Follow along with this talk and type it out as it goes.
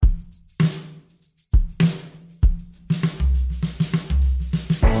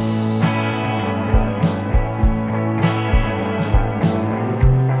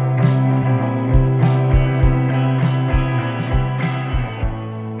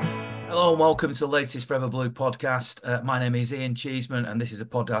Hello and welcome to the latest Forever Blue podcast. My name is Ian Cheeseman, and this is a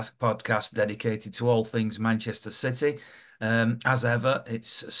podcast dedicated to all things Manchester City. As ever,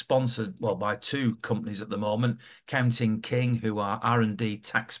 it's sponsored by two companies at the moment, Counting King, who are R&D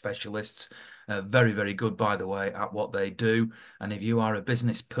tax specialists. Very, very good, by the way, at what they do. And if you are a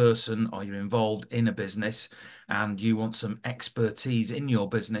business person or you're involved in a business and you want some expertise in your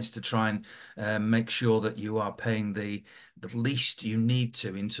business to try and make sure that you are paying the least you need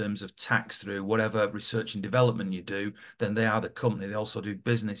to in terms of tax through whatever research and development you do, then they are the company. They also do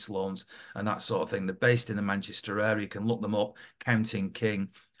business loans and that sort of thing. They're based in the Manchester area. You can look them up, Counting King,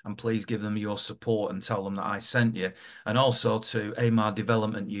 and please give them your support and tell them that I sent you. And also to Amar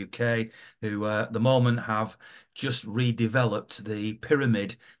Development UK, who at the moment have just redeveloped the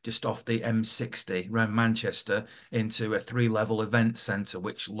pyramid just off the M60 around Manchester into a three-level event centre,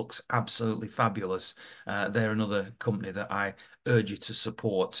 which looks absolutely fabulous. They're another company that I urge you to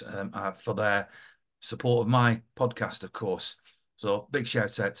support for their support of my podcast, of course. So big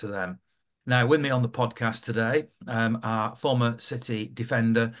shout out to them. Now, with me on the podcast today, our former City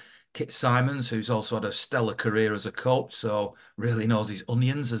defender, Kit Symons, who's also had a stellar career as a coach, so really knows his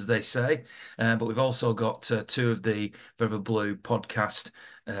onions, as they say. But we've also got two of the Forever Blue podcast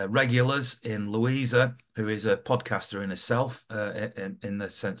regulars in Louisa, who is a podcaster in herself, in the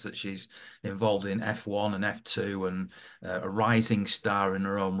sense that she's involved in F1 and F2 and a rising star in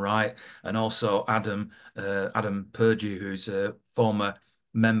her own right. And also Adam Purdue, who's a former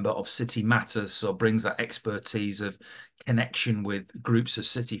member of City Matters, so brings that expertise of connection with groups of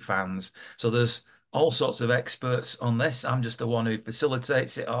City fans. So there's all sorts of experts on this. I'm just the one who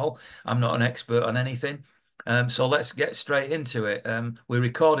facilitates it all. I'm not an expert on anything. So let's get straight into it. We're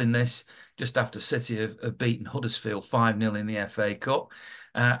recording this just after City have beaten Huddersfield 5-0 in the FA Cup,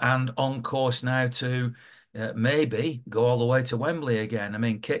 and on course now to maybe go all the way to Wembley again. I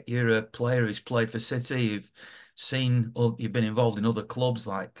mean, Kit, you're a player who's played for City. You've been involved in other clubs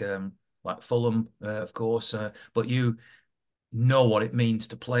like Fulham, of course, but you know what it means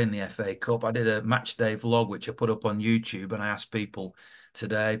to play in the FA Cup. I did a match day vlog which I put up on YouTube, and I asked people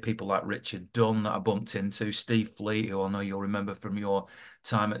today, people like Richard Dunn that I bumped into, Steve Fleet, who I know you'll remember from your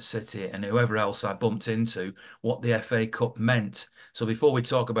time at City, and whoever else I bumped into, what the FA Cup meant. So before we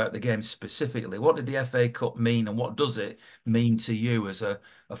talk about the game specifically, what did the FA Cup mean, and what does it mean to you as a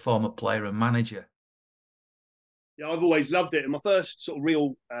former player and manager? Yeah, I've always loved it. And my first sort of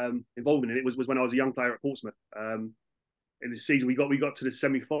real involvement in it was when I was a young player at Portsmouth. In the season, we got to the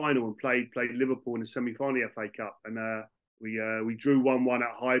semi-final and played Liverpool in the semi-final of the FA Cup, and we drew 1-1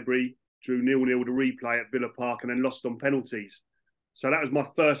 at Highbury, drew 0-0 to replay at Villa Park, and then lost on penalties. So that was my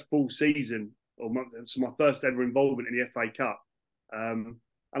first full season, my first ever involvement in the FA Cup. And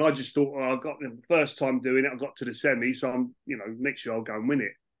I just thought, I got the first time doing it, I got to the semi, so next year I'll go and win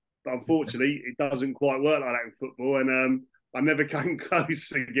it. But unfortunately, it doesn't quite work like that in football, and I never came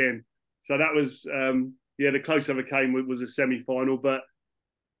close again. So that was, the closest I ever came was a semi-final. But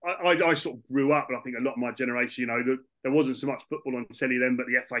I sort of grew up, and I think a lot of my generation, there wasn't so much football on telly then, but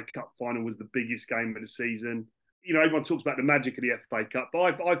the FA Cup final was the biggest game of the season. Everyone talks about the magic of the FA Cup,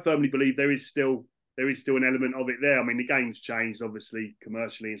 but I firmly believe there is still an element of it there. I mean, the game's changed, obviously,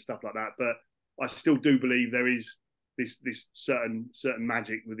 commercially and stuff like that, but I still do believe there is this certain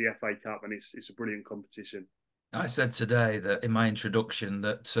magic with the FA Cup, and it's a brilliant competition. I said today that in my introduction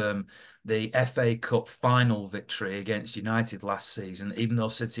that the FA Cup final victory against United last season, even though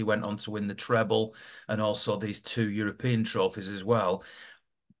City went on to win the treble and also these two European trophies as well,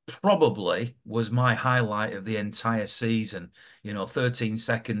 probably was my highlight of the entire season. 13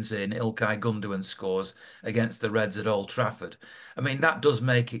 seconds in, Ilkay Gundogan scores against the Reds at Old Trafford. I mean, that does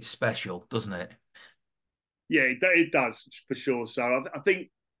make it special, doesn't it? Yeah, it does for sure. So I think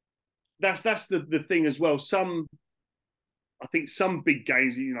that's the thing as well. I think some big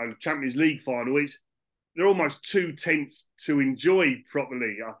games, Champions League final, they're almost too tense to enjoy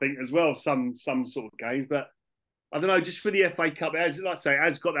properly. I think as well some sort of games, but I don't know. Just for the FA Cup, it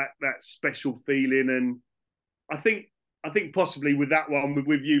has got that special feeling, and I think possibly with that one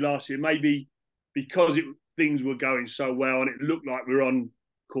with you last year, maybe because things were going so well and it looked like we were on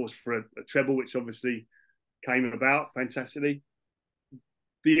course for a treble, which obviously came about fantastically.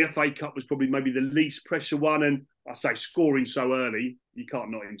 The FA Cup was probably maybe the least pressure one, and I say scoring so early, you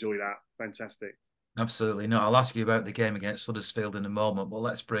can't not enjoy that. Fantastic. Absolutely. No, I'll ask you about the game against Huddersfield in a moment, but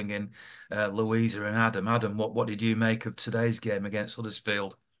let's bring in Louisa and Adam. Adam, what did you make of today's game against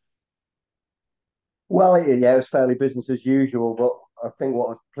Huddersfield? Well, yeah, it was fairly business as usual, but I think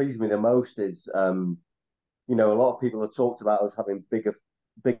what pleased me the most is, a lot of people have talked about us having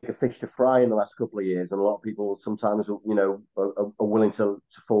bigger fish to fry in the last couple of years, and a lot of people sometimes, are willing to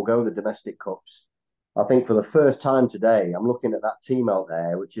forego the domestic cups. I think for the first time today, I'm looking at that team out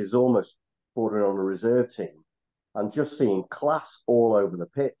there, which is almost bordering on a reserve team, and just seeing class all over the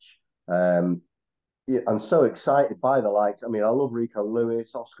pitch. Yeah, I'm so excited by the likes. I mean, I love Rico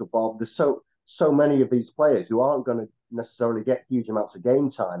Lewis, Oscar Bob. There's so many of these players who aren't going to necessarily get huge amounts of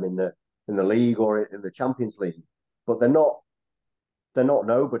game time in the league or in the Champions League, but they're not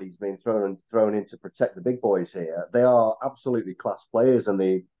nobodies being thrown in to protect the big boys here. They are absolutely class players, and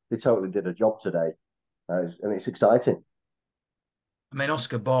they totally did a job today, and it's exciting. I mean,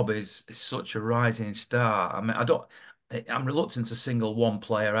 Oscar Bob is such a rising star. I mean, I'm reluctant to single one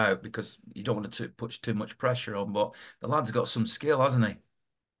player out because you don't want to put too much pressure on, but the lad's got some skill, hasn't he?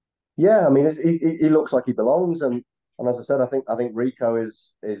 Yeah, I mean, he looks like he belongs, and as I said, I think Rico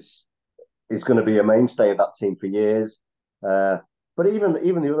is going to be a mainstay of that team for years. Uh, but even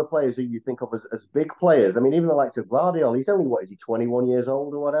the other players who you think of as big players, I mean, even the likes of Guardiola, he's only what is he 21 years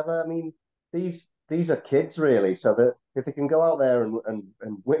old or whatever. I mean, these are kids really, so that if they can go out there and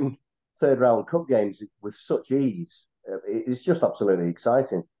win third round cup games with such ease, it's just absolutely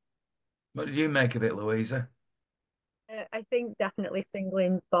exciting. What did you make of it, Louisa? I think definitely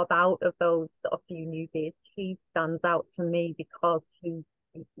singling Bob out of those sort of few newbies, he stands out to me because to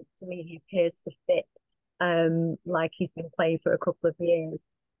me, he appears to fit like he's been playing for a couple of years.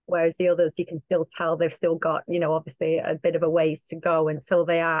 Whereas the others, you can still tell they've still got, obviously a bit of a ways to go until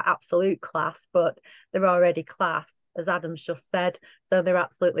they are absolute class, but they're already class, as Adam's just said. So they're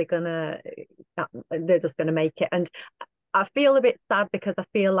just gonna make it. And I feel a bit sad because I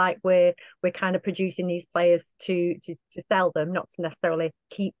feel like we're kind of producing these players to sell them, not to necessarily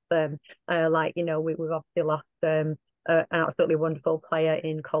keep them. We've obviously lost an absolutely wonderful player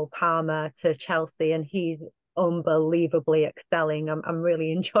in Cole Palmer to Chelsea, and he's unbelievably excelling. I'm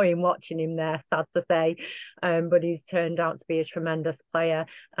really enjoying watching him there, sad to say. But he's turned out to be a tremendous player.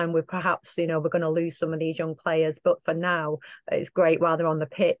 And we're perhaps, we're going to lose some of these young players. But for now, it's great while they're on the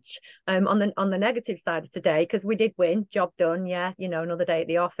pitch. On the negative side of today, because we did win, job done, yeah, another day at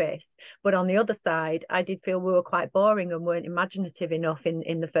the office. But on the other side, I did feel we were quite boring and weren't imaginative enough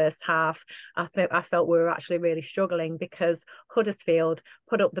in the first half. I felt we were actually really struggling because Huddersfield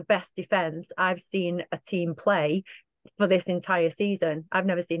put up the best defence I've seen a team play for this entire season. I've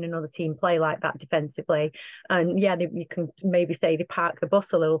never seen another team play like that defensively. And yeah, you can maybe say they park the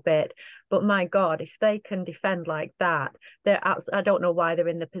bus a little bit, but my God, if they can defend like that, I don't know why they're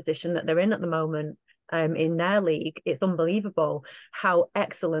in the position that they're in at the moment. In their league, it's unbelievable how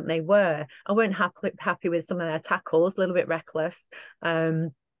excellent they were. I weren't happy with some of their tackles, a little bit reckless. A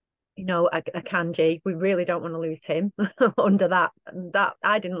Kanji, we really don't want to lose him under that.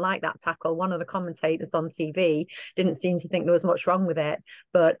 I didn't like that tackle. One of the commentators on TV didn't seem to think there was much wrong with it,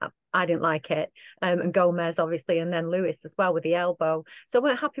 but I didn't like it. And Gomez, obviously, and then Lewis as well with the elbow. So I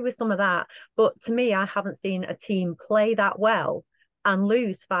weren't happy with some of that. But to me, I haven't seen a team play that well and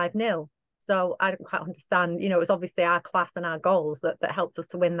lose 5-0. So I don't quite understand. It was obviously our class and our goals that helped us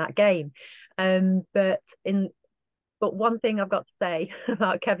to win that game. But one thing I've got to say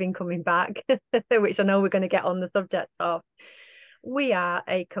about Kevin coming back, which I know we're going to get on the subject of, we are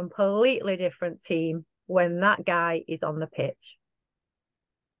a completely different team when that guy is on the pitch.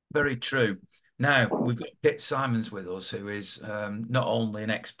 Very true. Now, we've got Kit Symons with us, who is not only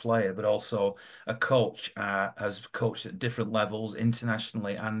an ex-player, but also a coach, has coached at different levels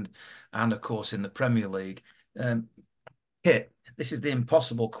internationally and of course, in the Premier League. Kit, this is the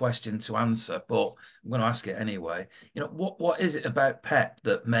impossible question to answer, but I'm going to ask it anyway. What is it about Pep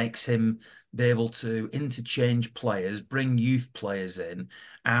that makes him be able to interchange players, bring youth players in,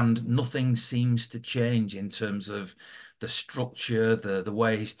 and nothing seems to change in terms of the structure, the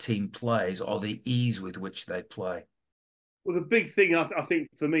way his team plays, or the ease with which they play? Well, the big thing I think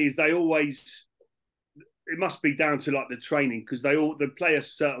for me is they always, it must be down to like the training because they play a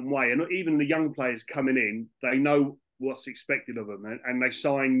certain way, and even the young players coming in, they know what's expected of them, and they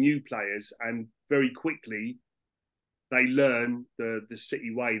sign new players, and very quickly they learn the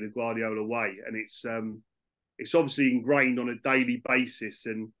City way, the Guardiola way, and it's obviously ingrained on a daily basis.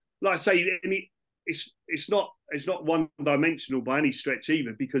 And like I say, it's not one dimensional by any stretch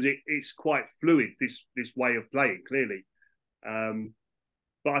either, because it's quite fluid, this way of playing clearly.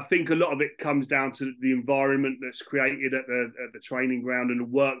 But I think a lot of it comes down to the environment that's created at the training ground and the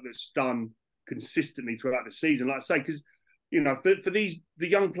work that's done consistently throughout the season. Like I say, because for the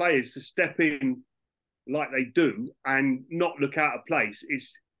young players to step in like they do and not look out of place,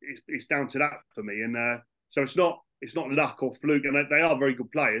 it's down to that for me. And so it's not luck or fluke, and they are very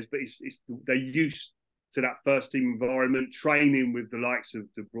good players, but they're used to that first team environment, training with the likes of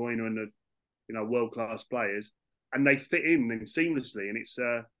De Bruyne and the world class players, and they fit in then seamlessly. And it's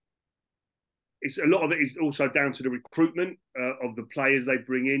a lot of it is also down to the recruitment of the players they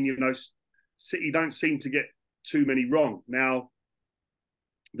bring in. City don't seem to get too many wrong. Now,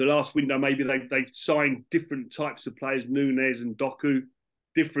 the last window, maybe they've signed different types of players, Nunez and Doku,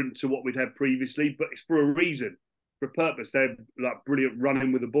 different to what we'd had previously, but it's for a reason, for a purpose. They're like brilliant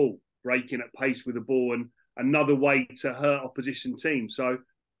running with the ball, breaking at pace with the ball, and another way to hurt opposition teams. So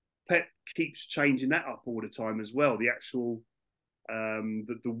Pep keeps changing that up all the time as well. The actual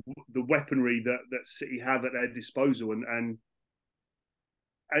the weaponry that City have at their disposal, and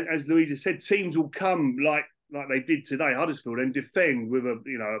as Louisa said, teams will come like they did today, Huddersfield, and defend with a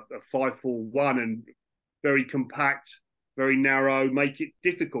 5-4-1 and very compact, very narrow, make it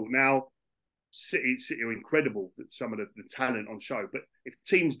difficult. Now, City are incredible, some of the talent on show, but if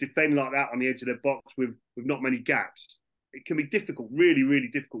teams defend like that on the edge of their box with not many gaps, it can be difficult, really, really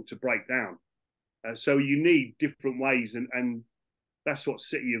difficult to break down. So you need different ways, and that's what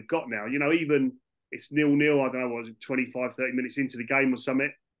City have got now. Even it's 0-0, I don't know, what was it, 25, 30 minutes into the game or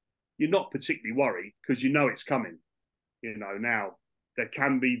something, you're not particularly worried because it's coming. Now there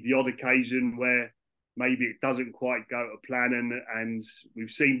can be the odd occasion where maybe it doesn't quite go to plan, and we've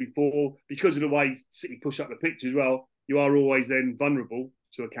seen before, because of the way City push up the pitch as well, you are always then vulnerable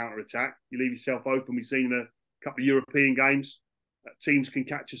to a counter-attack. You leave yourself open. We've seen a couple of European games, teams can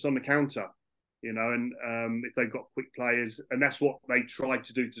catch us on the counter, and if they've got quick players, and that's what they tried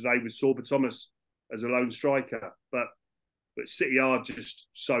to do today with Sorba Thomas as a lone striker. But City are just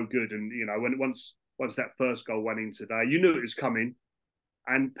so good, and when once that first goal went in today, you knew it was coming.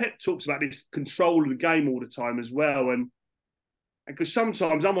 And Pep talks about this control of the game all the time as well, and because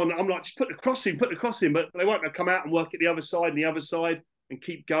sometimes I'm like, just put the cross in, but they won't come out and work at the other side and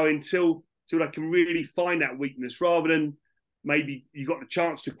keep going till they can really find that weakness, rather than maybe you got the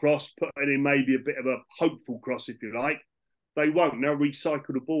chance to cross, put in maybe a bit of a hopeful cross, if you like. They won't. They'll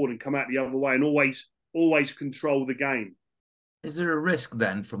recycle the ball and come out the other way and always control the game. Is there a risk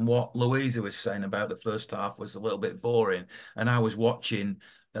then, from what Louisa was saying about the first half was a little bit boring, and I was watching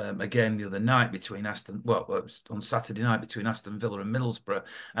a game the other night between it was on Saturday night between Aston Villa and Middlesbrough,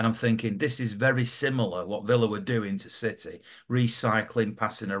 and I'm thinking this is very similar what Villa were doing to City, recycling,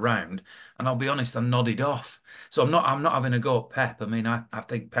 passing around, and I'll be honest, I nodded off. So I'm not having a go at Pep. I mean, I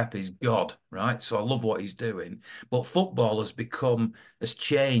think Pep is God, right? So I love what he's doing, but football has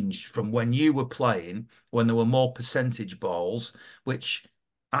changed from when you were playing, when there were more percentage balls, which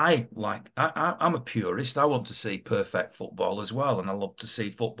I like. I'm a purist. I want to see perfect football as well, and I love to see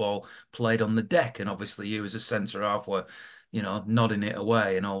football played on the deck. And obviously, you as a centre half were, nodding it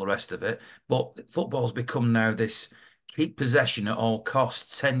away and all the rest of it. But football's become now this keep possession at all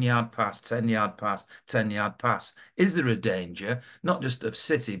costs, 10-yard pass, 10-yard pass, 10-yard pass. Is there a danger, not just of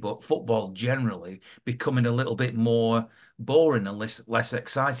City, but football generally becoming a little bit more boring and less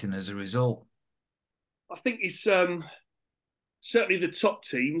exciting as a result? I think it's certainly the top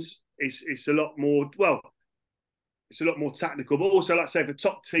teams. It's a lot more, it's a lot more tactical, but also, like I say, if a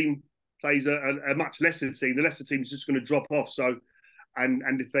top team plays a much lesser team, the lesser team is just going to drop off. So and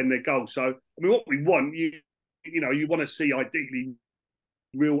defend their goal. So I mean, what we want, you want to see ideally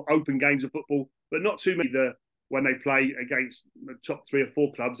real open games of football, but not too many. When they play against the top 3 or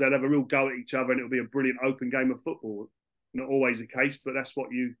 4 clubs, they'll have a real go at each other, and it'll be a brilliant open game of football. Not always the case, but that's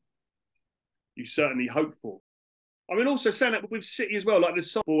what you certainly hope for. I mean, also saying that with City as well, like the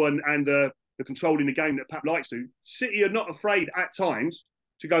softball and the controlling the game that Pep likes to, City are not afraid at times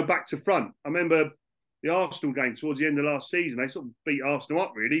to go back to front. I remember the Arsenal game towards the end of last season, they sort of beat Arsenal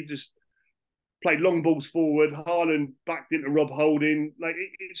up, really, just played long balls forward, Haaland backed into Rob Holding.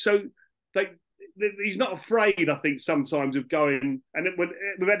 He's not afraid, I think, sometimes of going, and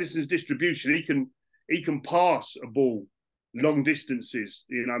with Edison's distribution, he can pass a ball long distances,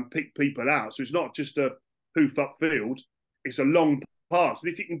 and pick people out. So it's not just a hoof upfield, it's a long pass.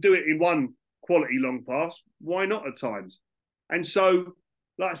 And if you can do it in one quality long pass, why not at times? And so,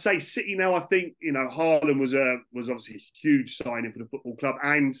 like I say, City now, I think, Haaland was obviously a huge signing for the football club,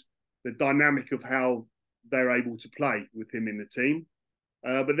 and the dynamic of how they're able to play with him in the team.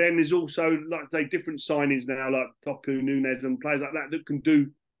 But then there's also, like I say, different signings now, like Doku, Nunez, and players like that can do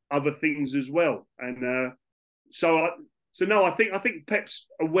other things as well. And so no, I think Pep's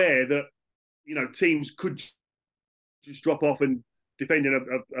aware that teams could just drop off and defending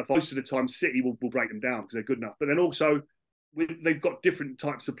most of the time City will break them down because they're good enough. But then also they've got different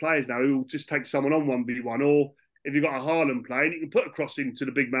types of players now who will just take someone on 1v1, or if you've got a Haaland playing, you can put a cross into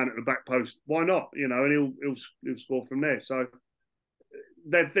the big man at the back post. Why not? And he'll score from there. So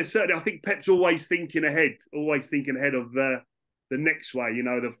they're certainly. I think Pep's always thinking ahead of the next way. You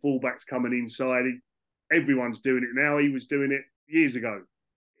know, the fullbacks coming inside. Everyone's doing it now. He was doing it years ago.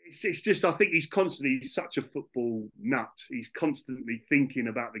 It's just, I think he's such a football nut. He's constantly thinking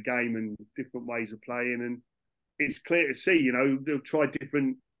about the game and different ways of playing, and it's clear to see. You know, they'll try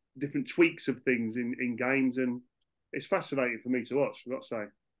different tweaks of things in games, and it's fascinating for me to watch. I've got to say.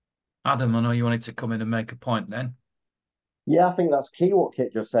 Adam, I know you wanted to come in and make a point then. Yeah, I think that's key what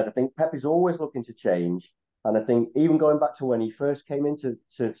Kit just said. I think Pep is always looking to change. And I think even going back to when he first came into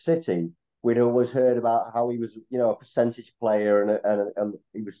City, we'd always heard about how he was, a percentage player and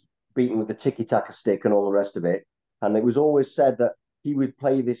he was beaten with the tiki-taka stick and all the rest of it. And it was always said that he would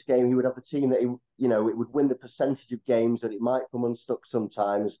play this game, he would have the team that, it would win the percentage of games, that it might come unstuck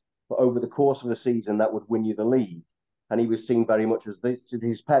sometimes, but over the course of the season, that would win you the league. And he was seen very much as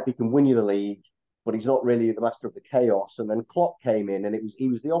this Pep, he can win you the league, but he's not really the master of the chaos. And then Klopp came in, and he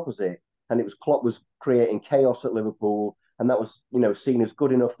was the opposite. And it was Klopp was creating chaos at Liverpool, and that was seen as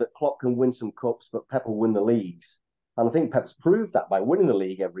good enough that Klopp can win some cups, but Pep will win the leagues. And I think Pep's proved that by winning the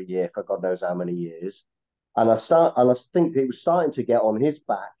league every year for God knows how many years. And I think it was starting to get on his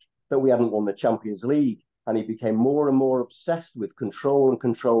back that we hadn't won the Champions League, and he became more and more obsessed with control and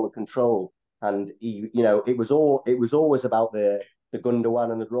control and control. And it was always about the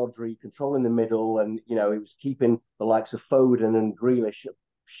Gundogan and the Rodri controlling the middle, and it was keeping the likes of Foden and Grealish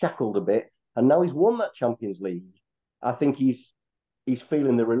shackled a bit. And now he's won that Champions League. I think he's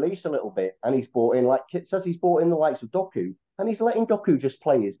feeling the release a little bit, and he's brought in, like Kit says, he's brought in the likes of Doku, and he's letting Doku just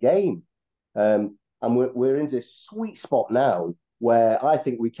play his game. And we're in this sweet spot now where I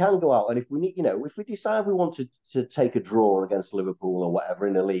think we can go out, and if we need, if we decide we want to take a draw against Liverpool or whatever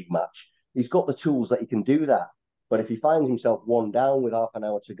in a league match, he's got the tools that he can do that. But if he finds himself one down with half an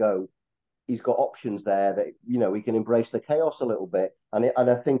hour to go, he's got options there that he can embrace the chaos a little bit. And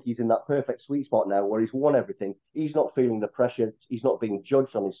I think he's in that perfect sweet spot now where he's won everything. He's not feeling the pressure. He's not being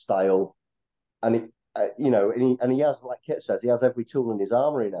judged on his style, and and he has, like Kit says, he has every tool in his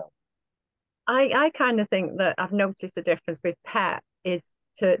armory now. I kind of think that I've noticed a difference with Pep is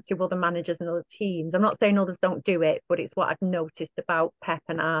to other managers and other teams. I'm not saying others don't do it, but it's what I've noticed about Pep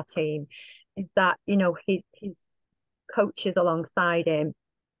and our team is that his coaches alongside him,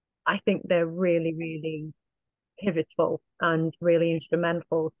 I think they're really, really pivotal and really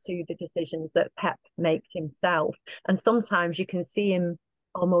instrumental to the decisions that Pep makes himself. And sometimes you can see him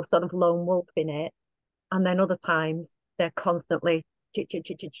almost sort of lone wolf in it, and then other times they're constantly chit chit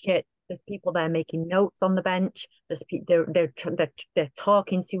chit chit chit. There's people there making notes on the bench. They're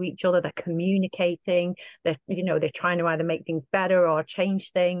talking to each other. They're communicating. They're trying to either make things better or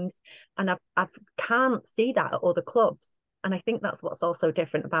change things. And I can't see that at other clubs. And I think that's what's also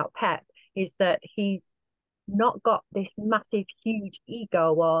different about Pep is that he's not got this massive, huge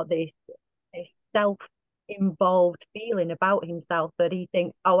ego or this self-involved feeling about himself that he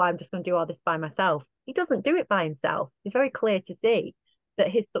thinks, oh, I'm just going to do all this by myself. He doesn't do it by himself. It's very clear to see that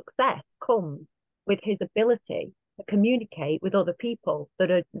his success comes with his ability to communicate with other people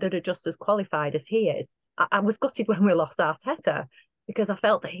that are just as qualified as he is. I was gutted when we lost Arteta because I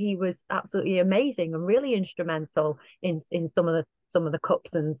felt that he was absolutely amazing and really instrumental in some of the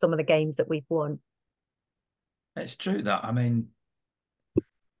cups and some of the games that we've won. It's true that, I mean,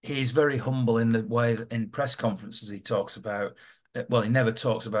 he's very humble in the way that in press conferences he talks about, well, he never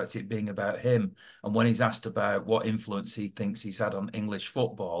talks about it being about him. And when he's asked about what influence he thinks he's had on English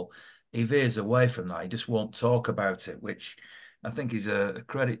football, he veers away from that. He just won't talk about it, which I think is a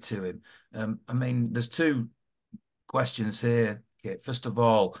credit to him. I mean, there's two questions here, Kit. First of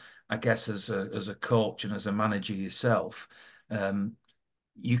all, I guess as a coach and as a manager yourself,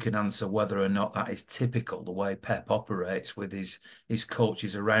 you can answer whether or not that is typical, the way Pep operates with his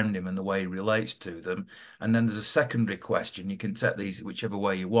coaches around him and the way he relates to them. And then there's a secondary question. You can take these whichever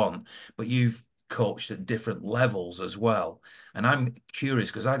way you want, but you've coached at different levels as well. And I'm curious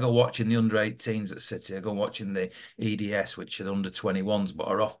because I go watching the under-18s at City. I go watching the EDS, which are the under-21s, but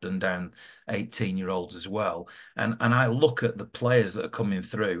are often down 18-year-olds as well. And I look at the players that are coming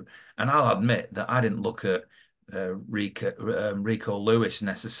through, and I'll admit that I didn't look at Rico Lewis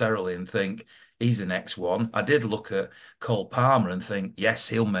necessarily and think he's the next one. I did look at Cole Palmer and think, yes,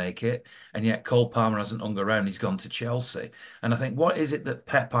 he'll make it. And yet Cole Palmer hasn't hung around. He's gone to Chelsea. And I think, what is it that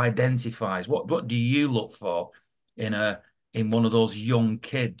Pep identifies? What do you look for in one of those young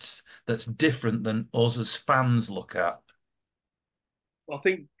kids that's different than us as fans look at? Well, I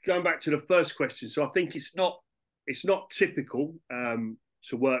think going back to the first question, so I think it's not typical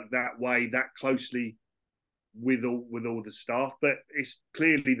to work that way, that closely with all the staff, but it's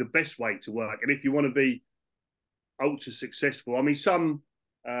clearly the best way to work. And if you want to be ultra successful, I mean, some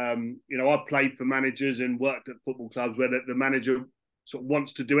I've played for managers and worked at football clubs where the manager sort of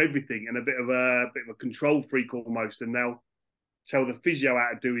wants to do everything and a bit of a control freak almost, and they'll tell the physio how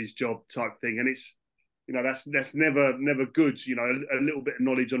to do his job type thing, and it's that's never good. A little bit of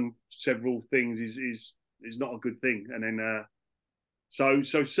knowledge on several things is not a good thing, and then so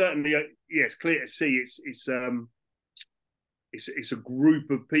certainly it's clear to see it's a group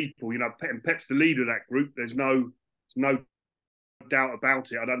of people, and Pep's the leader of that group. There's no doubt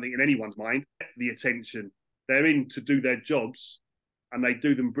about it. I don't think in anyone's mind the attention. They're in to do their jobs, and they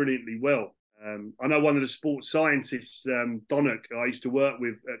do them brilliantly well. I know one of the sports scientists, Donnock, I used to work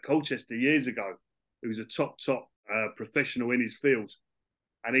with at Colchester years ago, who was a top professional in his field,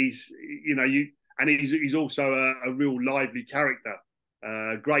 and he's also a real lively character,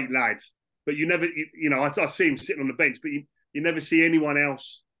 great lad. But you never, I see him sitting on the bench, but you never see anyone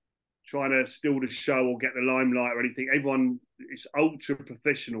else trying to steal the show or get the limelight or anything. Everyone is ultra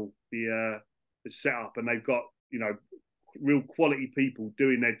professional, the setup, and they've got real quality people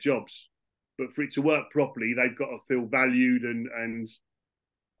doing their jobs. But for it to work properly, they've got to feel valued and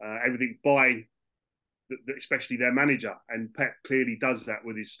everything by especially their manager. And Pep clearly does that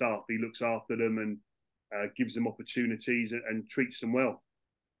with his staff. He looks after them and gives them opportunities and treats them well.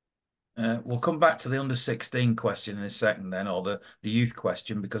 We'll come back to the under-16 question in a second then, or the youth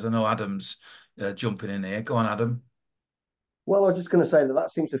question, because I know Adam's jumping in here. Go on, Adam. Well, I was just going to say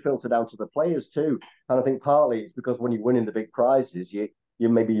that seems to filter down to the players too, and I think partly it's because when you're winning the big prizes,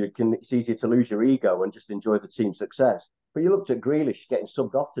 it's easier to lose your ego and just enjoy the team success. But you looked at Grealish getting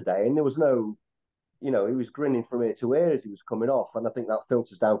subbed off today, and there was no, he was grinning from ear to ear as he was coming off, and I think that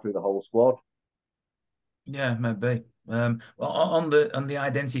filters down through the whole squad. Yeah, maybe. Well, on the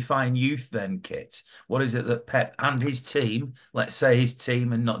identifying youth then, Kit, what is it that Pep and his team, let's say his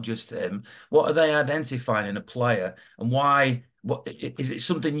team and not just him, what are they identifying in a player, and why? What is it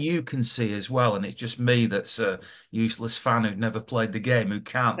something you can see as well? And it's just me that's a useless fan who've never played the game who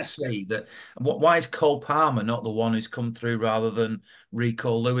can't see that. Why is Cole Palmer not the one who's come through rather than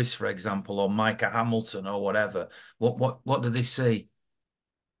Rico Lewis, for example, or Micah Hamilton or whatever? What do they see?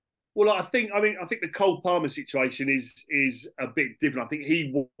 Well, I think the Cole Palmer situation is a bit different. I think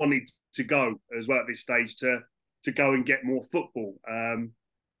he wanted to go as well at this stage to go and get more football.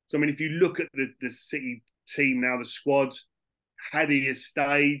 So if you look at the City team now, the squad, had he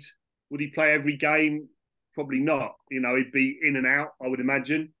stayed, would he play every game? Probably not. He'd be in and out, I would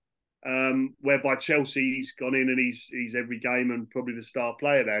imagine. Whereby Chelsea, he's gone in and he's every game and probably the star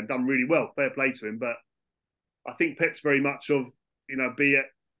player there and done really well. Fair play to him. But I think Pep's very much of, be it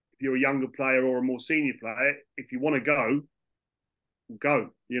if you're a younger player or a more senior player, if you want to go.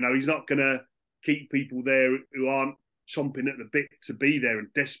 He's not going to keep people there who aren't chomping at the bit to be there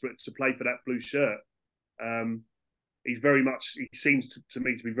and desperate to play for that blue shirt. He seems to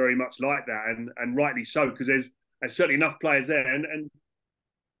me to be very much like that, and rightly so, because there's certainly enough players there, and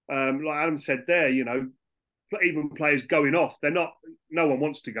like Adam said there, even players going off, no one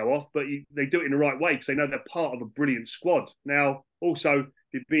wants to go off, but they do it in the right way because they know they're part of a brilliant squad. Now, also, if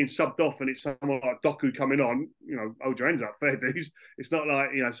you're being subbed off and it's someone like Doku coming on, hold your hands up, fair dues. It's not like,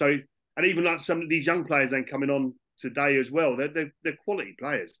 so, and even like some of these young players then coming on today as well, they're quality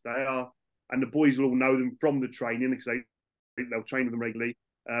players. They are, and the boys will all know them from the training because they'll train with them regularly.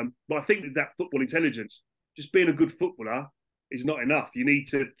 But I think that football intelligence, just being a good footballer, is not enough. You need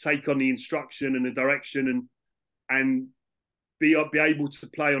to take on the instruction and the direction and be able to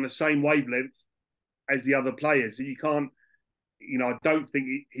play on the same wavelength as the other players. You can't, I don't think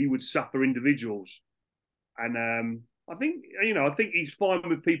he would suffer individuals. And I think he's fine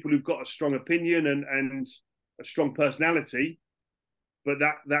with people who've got a strong opinion and a strong personality. But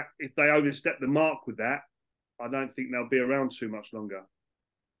that if they overstep the mark with that, I don't think they'll be around too much longer.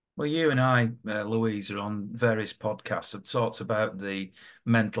 Well, you and I, Louise, are on various podcasts have talked about the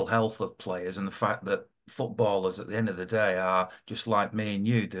mental health of players and the fact that footballers at the end of the day are just like me and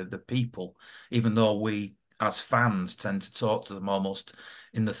you, the people, even though we as fans tend to talk to them almost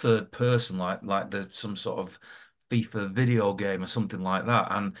in the third person, like there's some sort of FIFA video game or something like that.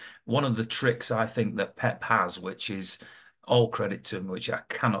 And one of the tricks I think that Pep has, which is all credit to him, which I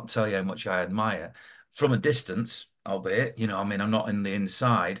cannot tell you how much I admire from a distance, albeit, I'm not in the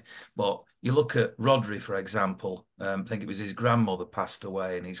inside, but you look at Rodri, for example. I think it was his grandmother passed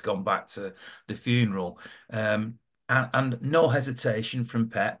away and he's gone back to the funeral. And no hesitation from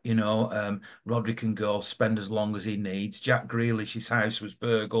Pep, Rodri can go spend as long as he needs. Jack Grealish, his house was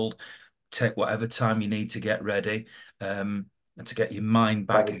burgled. Take whatever time you need to get ready, and to get your mind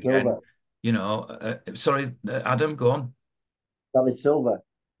back David again. Silva. Sorry, Adam, go on. David Silva.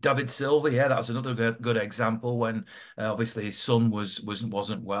 David Silva, yeah, that's another good example when obviously his son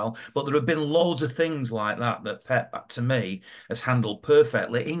wasn't well. But there have been loads of things like that that Pep, to me, has handled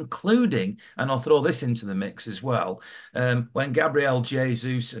perfectly, including, and I'll throw this into the mix as well, when Gabriel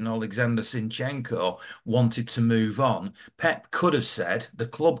Jesus and Alexander Zinchenko wanted to move on, Pep could have said, the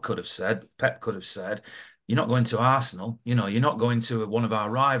club could have said, Pep could have said, you're not going to Arsenal, you're not going to one of our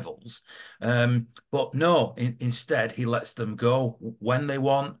rivals. But no, instead, he lets them go when they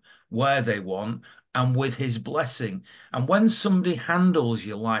want, where they want, and with his blessing. And when somebody handles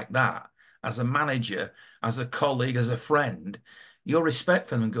you like that, as a manager, as a colleague, as a friend, your respect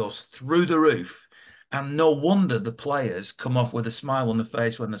for them goes through the roof. And no wonder the players come off with a smile on the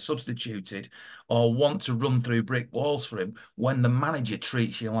face when they're substituted or want to run through brick walls for him when the manager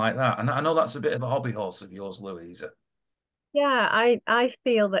treats you like that. And I know that's a bit of a hobby horse of yours, Louisa. Yeah, I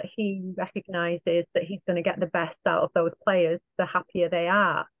feel that he recognizes that he's going to get the best out of those players, the happier they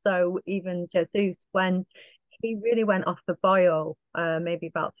are. So even Jesus, when he really went off the boil, maybe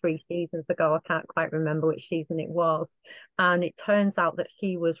about 3 seasons ago, I can't quite remember which season it was, and it turns out that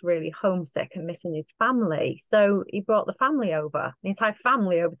he was really homesick and missing his family. So he brought the family over, the entire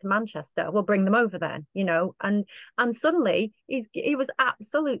family over to Manchester. We'll bring them over then, and suddenly he was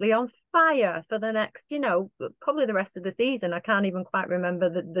absolutely on fire for the next, probably the rest of the season. I can't even quite remember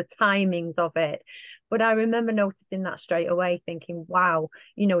the timings of it, but I remember noticing that straight away, thinking, wow,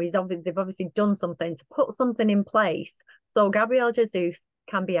 they've obviously done something to put something in place so Gabriel Jesus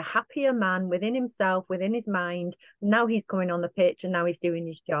can be a happier man within himself, within his mind. Now he's coming on the pitch and now he's doing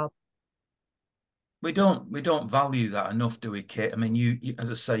his job. We don't value that enough, do we, Kit? I mean, as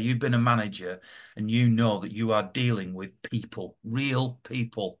I say, you've been a manager and you know that you are dealing with people, real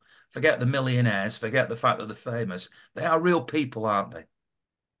people. Forget the millionaires, forget the fact that they're famous. They are real people, aren't they?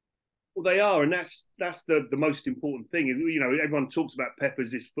 Well, they are, and that's the most important thing. Everyone talks about Pep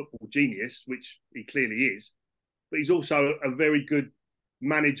as this football genius, which he clearly is, but he's also a very good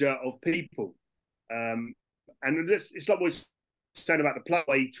manager of people. And it's like what he's saying about the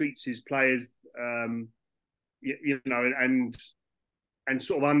way he treats his players, and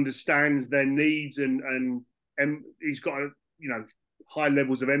sort of understands their needs, and he's got high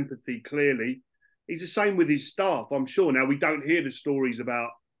levels of empathy. Clearly, he's the same with his staff. I'm sure. Now we don't hear the stories about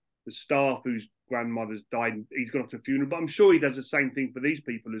the staff whose grandmothers died. He's gone off to a funeral, but I'm sure he does the same thing for these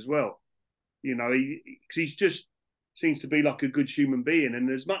people as well. He's just seems to be like a good human being.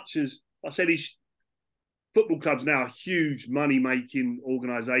 And as much as I said, these football clubs now are huge money-making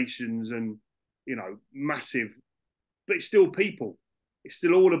organisations and massive, but it's still people. It's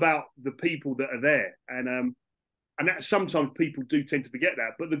still all about the people that are there, and that sometimes people do tend to forget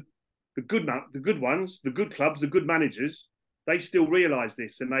that. But the good ones, the good clubs, the good managers, they still realise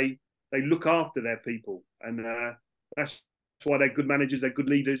this, and they look after their people, and that's why they're good managers, they're good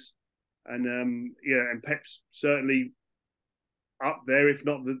leaders, and and Pep's certainly up there, if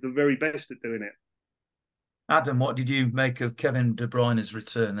not the very best at doing it. Adam, what did you make of Kevin De Bruyne's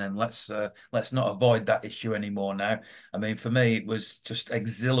return then? Let's not avoid that issue anymore now. I mean, for me, it was just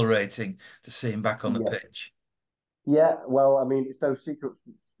exhilarating to see him back on the Yeah, pitch. yeah. Well, I mean, it's no secret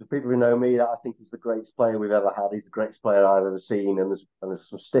to people who know me that I think he's the greatest player we've ever had. He's the greatest player I've ever seen, and there's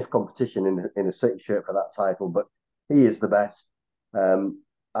some stiff competition in a City shirt for that title, but he is the best.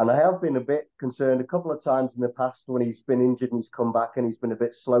 And I have been a bit concerned a couple of times in the past when he's been injured and he's come back and he's been a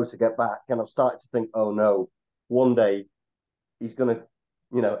bit slow to get back. And I've started to think, oh no, one day he's going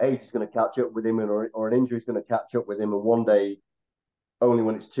to, age is going to catch up with him, or an injury is going to catch up with him, and one day, only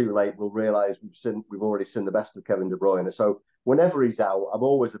when it's too late, we'll realise we've already seen the best of Kevin De Bruyne. So whenever he's out, I'm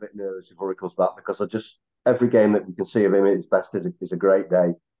always a bit nervous before he comes back because every game that we can see of him at his best is a great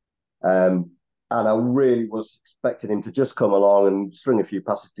day. Um, and I really was expecting him to just come along and string a few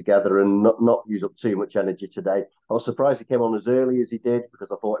passes together and not use up too much energy today. I was surprised he came on as early as he did because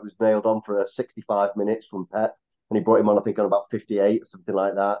I thought it was nailed on for 65 minutes from Pep, and he brought him on, I think, on about 58 or something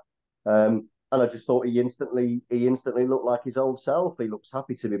like that. And I just thought he instantly looked like his old self. He looks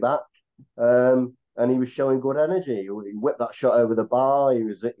happy to be back, and he was showing good energy. He whipped that shot over the bar. He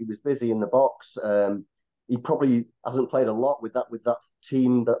was busy in the box. He probably hasn't played a lot with that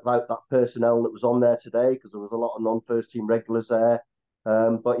team, that personnel that was on there today, because there was a lot of non-first team regulars there.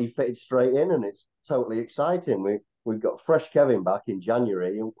 But he fitted straight in, and it's totally exciting. We've got fresh Kevin back in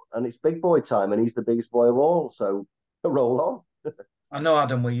January, and it's big boy time, and he's the biggest boy of all. So roll on. I know,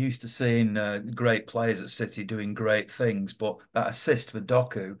 Adam, we're used to seeing great players at City doing great things, but that assist for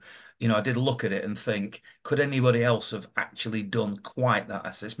Doku, I did look at it and think, could anybody else have actually done quite that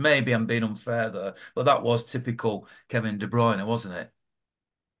assist? Maybe I'm being unfair there, but that was typical Kevin De Bruyne, wasn't it?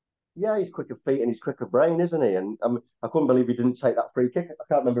 Yeah, he's quick of feet and he's quick of brain, isn't he? And I couldn't believe he didn't take that free kick. I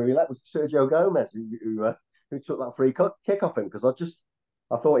can't remember who he let. Was it Sergio Gomez who took that free kick off him? Because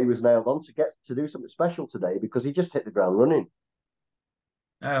I thought he was nailed on to get to do something special today because he just hit the ground running.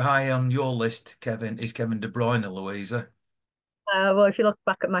 How high on your list, Kevin, is Kevin De Bruyne, Louisa? Well, if you look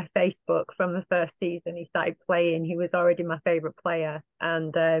back at my Facebook from the first season he started playing, he was already my favourite player.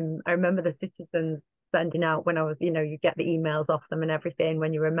 And I remember the citizens sending out when I was, you get the emails off them and everything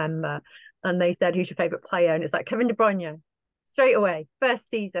when you remember. And they said, who's your favourite player? And it's like Kevin De Bruyne, straight away, first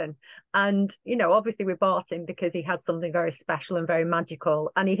season. And, obviously we bought him because he had something very special and very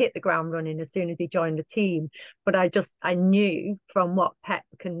magical. And he hit the ground running as soon as he joined the team. But I knew from what Pep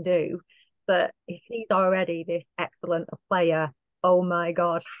can do that if he's already this excellent a player, oh my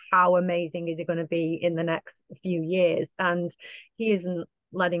God, how amazing is he going to be in the next few years? And he isn't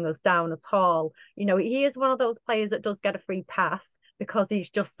letting us down at all. He is one of those players that does get a free pass because he's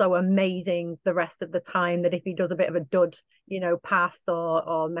just so amazing the rest of the time that if he does a bit of a dud, pass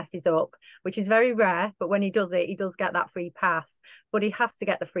or messes up, which is very rare, but when he does it, he does get that free pass. But he has to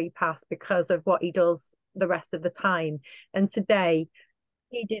get the free pass because of what he does the rest of the time. And today,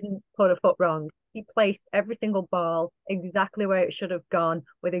 he didn't put a foot wrong. He placed every single ball exactly where it should have gone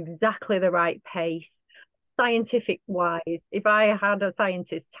with exactly the right pace. Scientific wise, if I had a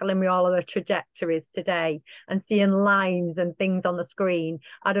scientist telling me all of the trajectories today and seeing lines and things on the screen,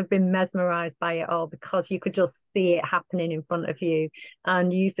 I'd have been mesmerized by it all because you could just see it happening in front of you. And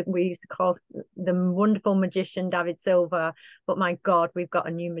we used to call the wonderful magician David Silva, but my God, we've got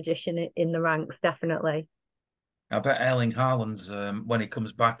a new magician in the ranks, definitely. I bet Erling Haaland's when he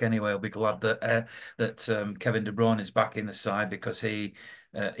comes back anyway, will be glad that Kevin De Bruyne is back in the side because he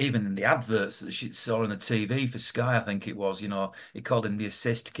even in the adverts that she saw on the TV for Sky, I think it was, he called him the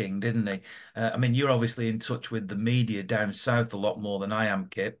assist king, didn't he? I mean, you're obviously in touch with the media down south a lot more than I am,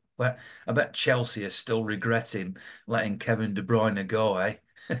 Kip. But I bet Chelsea are still regretting letting Kevin De Bruyne go, eh?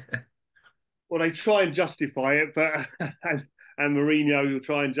 Well, they try and justify it, but and Mourinho will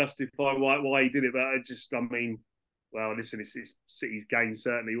try and justify why he did it. But I mean, well, listen, it's City's game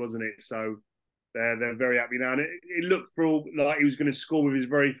certainly, wasn't it? So they're very happy now. And it looked for all like he was going to score with his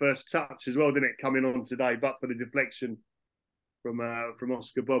very first touch as well, didn't it? Coming on today, but for the deflection from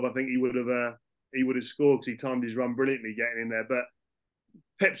Oscar Bob, I think he would have scored because he timed his run brilliantly getting in there. But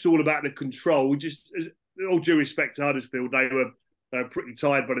Pep's all about the control. Just all due respect to Huddersfield, they were pretty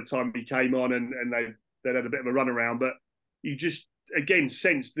tired by the time he came on, and they had a bit of a run around. But you just again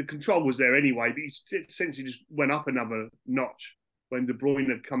sense the control was there anyway, but you sense he just went up another notch when De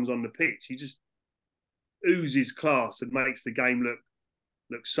Bruyne comes on the pitch. He just oozes class and makes the game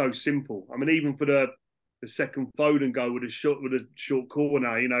look so simple. I mean, even for the second Foden goal with a short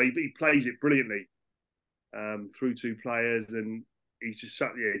corner, he plays it brilliantly through two players, and he's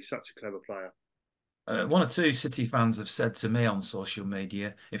such a clever player. One or two City fans have said to me on social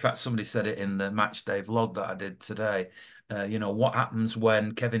media, in fact, somebody said it in the match day vlog that I did today, what happens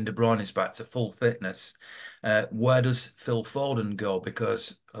when Kevin De Bruyne is back to full fitness? Where does Phil Foden go?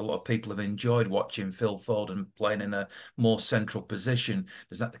 Because a lot of people have enjoyed watching Phil Foden playing in a more central position.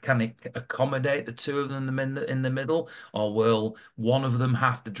 Can it accommodate the two of them in the middle, or will one of them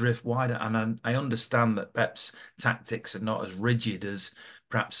have to drift wider? And I understand that Pep's tactics are not as rigid as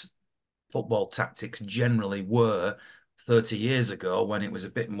perhaps football tactics generally were 30 years ago when it was a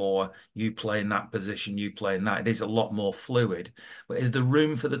bit more you play in that position, you play in that. It is a lot more fluid. But is there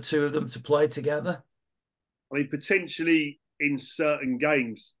room for the two of them to play together? I mean, potentially in certain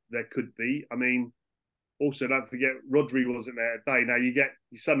games there could be. I mean, also don't forget Rodri wasn't there today. Now you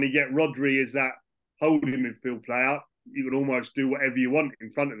suddenly get Rodri as that holding midfield player. You can almost do whatever you want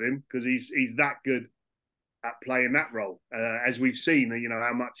in front of him because he's that good at playing that role, as we've seen.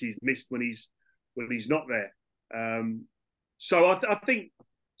 How much he's missed when he's not there. So I think.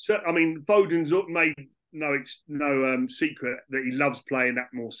 So I mean, Foden's made no secret that he loves playing that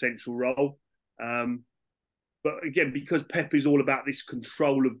more central role. But again, because Pep is all about this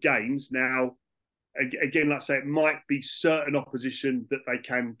control of games now. Again, like I say, it might be certain opposition that they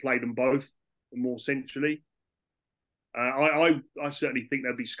can play them both more centrally. I certainly think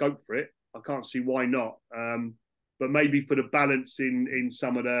there'll be scope for it. I can't see why not. But maybe for the balance in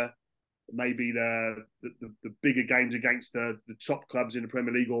some of the bigger games against the top clubs in the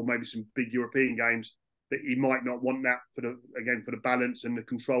Premier League, or maybe some big European games, that he might not want that for the balance and the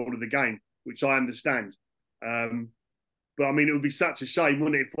control of the game, which I understand. But I mean, it would be such a shame,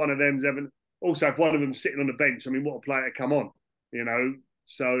 wouldn't it, if one of them's ever. Also, if one of them's sitting on the bench, I mean, what a player to come on,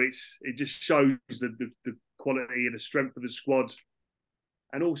 So it just shows the quality and the strength of the squad.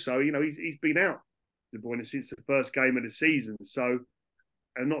 And also, he's been out, De Bruyne, since the first game of the season. So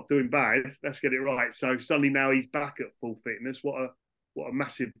and not doing bad. Let's get it right. So suddenly now he's back at full fitness. What a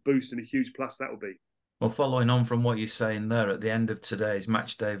massive boost and a huge plus that will be. Well, following on from what you're saying there, at the end of today's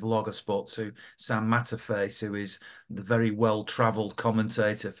match day vlog, I spoke to Sam Matterface, who is the very well-travelled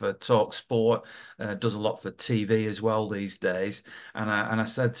commentator for Talk Sport, does a lot for TV as well these days. And I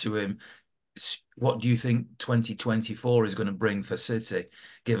said to him, what do you think 2024 is going to bring for City,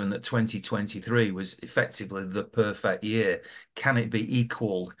 given that 2023 was effectively the perfect year? Can it be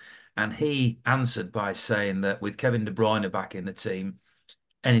equalled? And he answered by saying that with Kevin De Bruyne back in the team,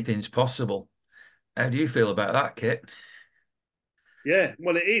 anything's possible. How do you feel about that, Kit? Yeah,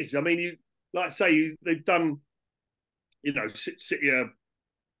 well, it is. I mean, you like I say, they've done, City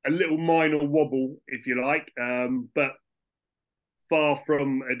a little minor wobble, if you like, but far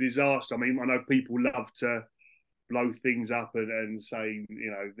from a disaster. I mean, I know people love to blow things up and say,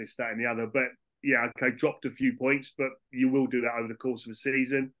 this, that, and the other, but yeah, okay, dropped a few points, but you will do that over the course of a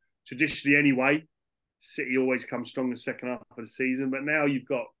season. Traditionally, anyway, City always come strong the second half of the season, but now you've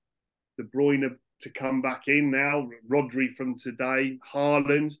got De Bruyne to come back in now, Rodri from today,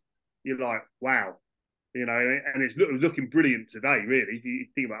 Haaland. You're like, wow, and it's looking brilliant today, really. If you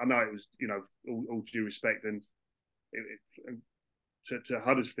think about it, I know it was, all due respect and to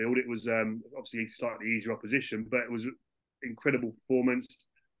Huddersfield, it was obviously slightly easier opposition, but it was an incredible performance,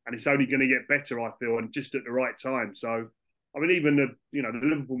 and it's only going to get better, I feel, and just at the right time. So, I mean, even the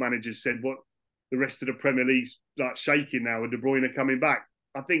Liverpool managers said what the rest of the Premier League's like shaking now with De Bruyne coming back.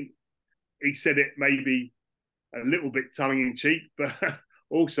 I think he said it maybe a little bit tongue in cheek, but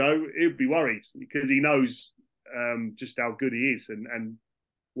also he'd be worried because he knows just how good he is and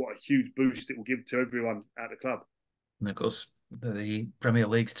what a huge boost it will give to everyone at the club. And of course, the Premier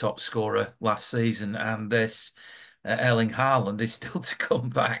League's top scorer last season, and this Erling Haaland is still to come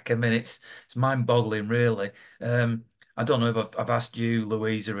back. I mean, it's mind-boggling, really. I don't know if I've asked you,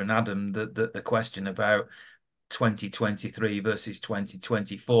 Louisa and Adam, the question about 2023 versus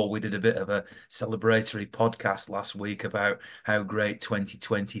 2024. We did a bit of a celebratory podcast last week about how great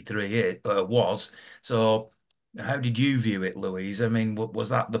 2023 was. So how did you view it, Louise? I mean, was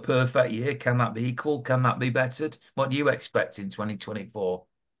that the perfect year? Can that be equal? Can that be bettered? What do you expect in 2024?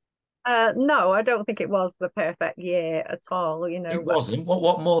 No, I don't think it was the perfect year at all. It wasn't.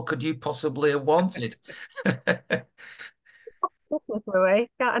 What more could you possibly have wanted? Christmas away.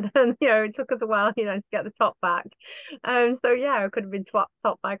 And it took us a while, to get the top back. So yeah, it could have been top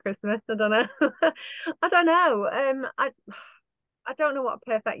by Christmas. I don't know. I don't know. I don't know what a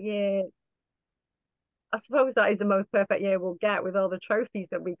perfect year. I suppose that is the most perfect year we'll get with all the trophies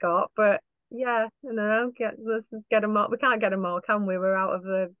that we got. But yeah, let's get them all. We can't get them all, can we? We're out of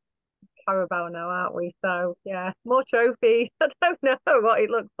the Carabao now, aren't we? So yeah, more trophies. I don't know what it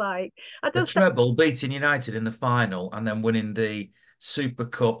looks like. The treble, beating United in the final and then winning the Super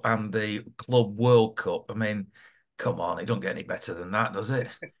Cup and the Club World Cup. I mean, come on, it don't get any better than that, does it?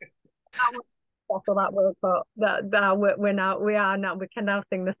 After that World Cup, that we can now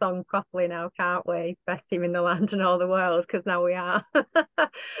sing the song properly now, can't we? Best team in the land and all the world, because now we are.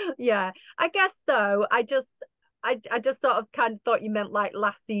 Yeah, I guess so. I just sort of kind of thought you meant like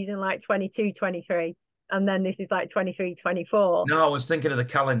last season, like 22-23, and then this is like 23-24. No, I was thinking of the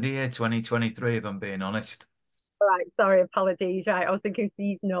calendar year 2023, if I'm being honest. Right, sorry, apologies. Right, I was thinking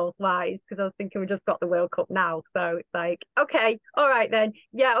seasonal wise because I was thinking we just got the World Cup now, so it's like, okay, all right then,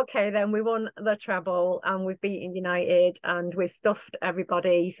 yeah, okay then. We won the treble and we've beaten United and we've stuffed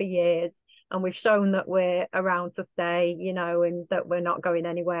everybody for years and we've shown that we're around to stay, and that we're not going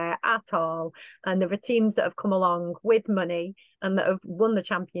anywhere at all. And there are teams that have come along with money and that have won the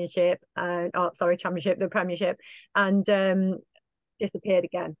championship, the Premiership, and disappeared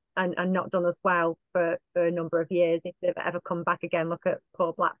again and not done as well for a number of years. If they've ever come back again, look at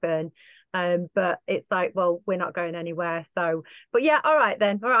poor Blackburn. But it's like, well, we're not going anywhere. So, but yeah, all right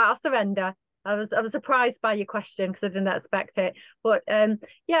then. All right, I'll surrender. I was surprised by your question because I didn't expect it. But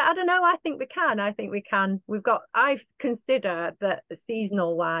yeah, I don't know. I think we can. I consider that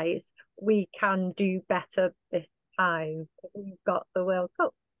seasonal wise, we can do better this time. We've got the World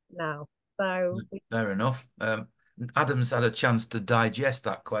Cup now. So Fair enough. Adam's had a chance to digest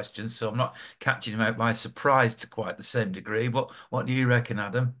that question, so I'm not catching him out by surprise to quite the same degree. But what do you reckon,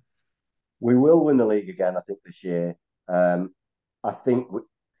 Adam? We will win the league again, I think, this year. I think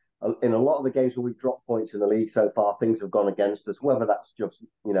in a lot of the games where we've dropped points in the league so far, things have gone against us, whether that's just,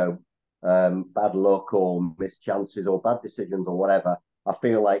 bad luck or missed chances or bad decisions or whatever. I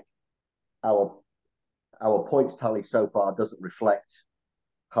feel like our points tally so far doesn't reflect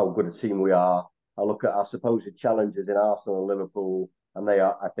how good a team we are. I look at our supposed challenges in Arsenal and Liverpool, and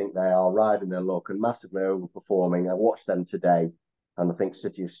I think they are riding their luck and massively overperforming. I watched them today, and I think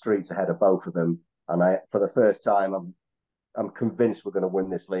City are streets ahead of both of them. And for the first time, I'm convinced we're going to win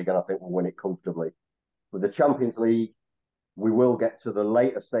this league, and I think we'll win it comfortably. With the Champions League, we will get to the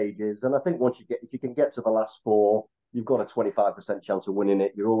later stages, and I think if you can get to the last four, you've got a 25% chance of winning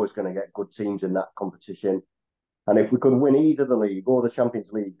it. You're always going to get good teams in that competition. And if we could win either the league or the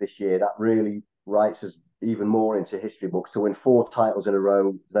Champions League this year, that really writes us even more into history books. To win 4 titles in a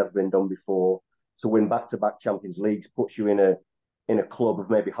row has never been done before. To win back-to-back Champions Leagues puts you in a club of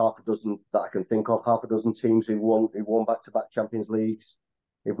maybe half a dozen that I can think of, half a dozen teams who won back-to-back Champions Leagues.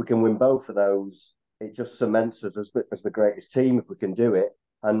 If we can win both of those, it just cements us as the greatest team if we can do it.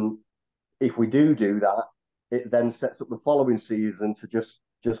 And if we do that, it then sets up the following season to just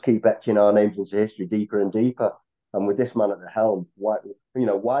keep etching our names into history deeper and deeper. And with this man at the helm, why do we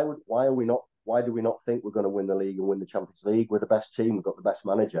not think we're going to win the league and win the Champions League? We're the best team, we've got the best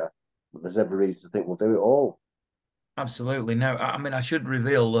manager. But there's every reason to think we'll do it all. Absolutely. Now, I mean, I should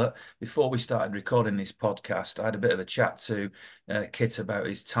reveal that before we started recording this podcast, I had a bit of a chat to Kit about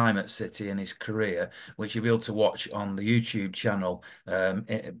his time at City and his career, which you'll be able to watch on the YouTube channel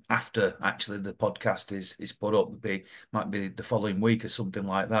after actually the podcast is put up. Might be the following week or something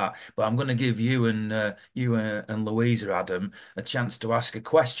like that. But I'm going to give you and Louisa, Adam, a chance to ask a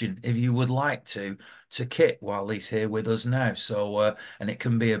question if you would like to Kit while he's here with us now. So, and it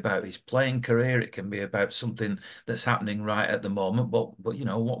can be about his playing career, it can be about something that's happening right at the moment. But you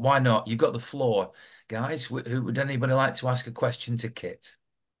know, why not? You've got the floor, guys. Would anybody like to ask a question to Kit?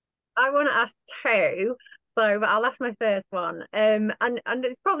 I want to ask two, so but I'll ask my first one. And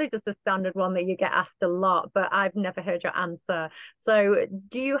it's probably just a standard one that you get asked a lot, but I've never heard your answer. So,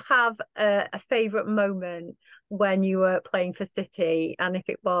 do you have a favourite moment when you were playing for City? And if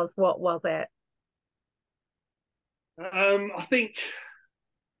it was, what was it? I think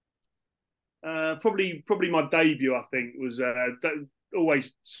probably my debut. I think was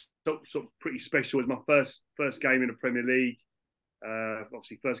always sort of pretty special. It was my first game in the Premier League.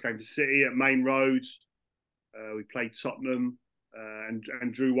 Obviously, first game for City at Main Road. We played Tottenham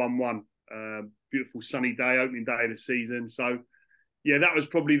and drew 1-1. Beautiful sunny day, opening day of the season. So, yeah, that was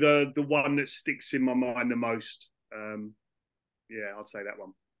probably the one that sticks in my mind the most. Yeah, I'd say that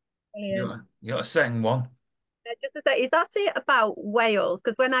one. You got a second one? Just to say, is that it about Wales?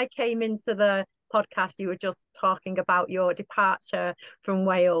 Because when I came into the podcast, you were just talking about your departure from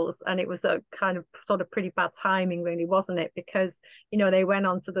Wales, and it was a kind of sort of pretty bad timing, really, wasn't it? Because they went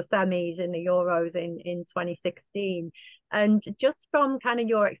on to the semis in the Euros in 2016, and just from kind of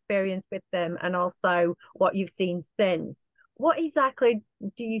your experience with them, and also what you've seen since, what exactly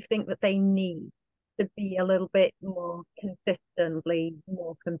do you think that they need to be a little bit more consistently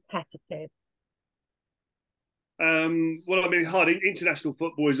more competitive? Well, I mean, hard. International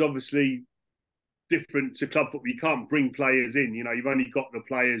football is obviously different to club football. You can't bring players in. You've only got the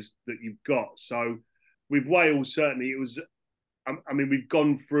players that you've got. So with Wales, certainly it was. I mean, we've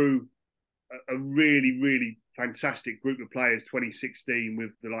gone through a really, really fantastic group of players. 2016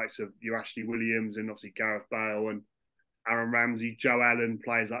 with the likes of your Ashley Williams and obviously Gareth Bale and Aaron Ramsey, Joe Allen,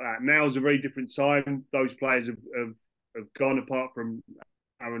 players like that. Now is a very different time. Those players have gone, apart from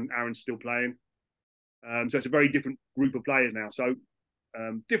Aaron's still playing. So it's a very different group of players now. So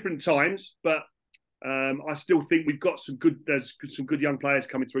different times, but I still think we've got there's some good young players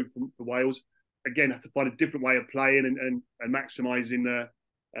coming through for Wales. Again, have to find a different way of playing and maximising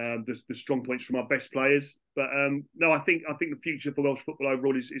the strong points from our best players. But no, I think the future for Welsh football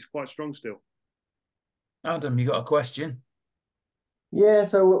overall is quite strong still. Adam, you got a question? Yeah,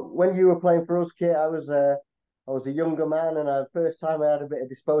 so when you were playing for us, Kit, I was a younger man, and first time I had a bit of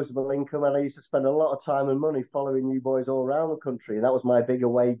disposable income, and I used to spend a lot of time and money following you boys all around the country, and that was my big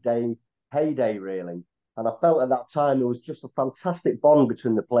away day heyday, really. And I felt at that time there was just a fantastic bond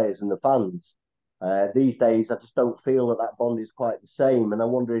between the players and the fans. These days, I just don't feel that bond is quite the same, and I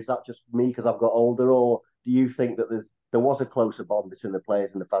wonder, is that just me because I've got older, or do you think that there was a closer bond between the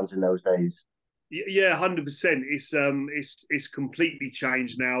players and the fans in those days? Yeah, 100%. It's completely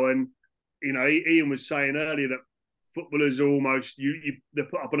changed now, and Ian was saying earlier that footballers are almost they're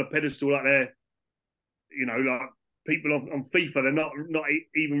put up on a pedestal like they're like people on FIFA. They're not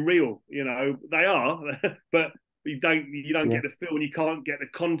even real. They are, but you don't get the feel and you can't get the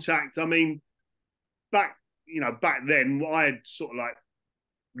contact. I mean, back then, I had sort of like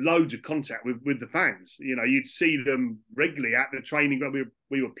loads of contact with the fans. You'd see them regularly at the training.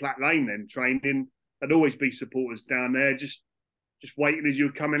 We were Platt Lane then training. There'd always be supporters down there just waiting as you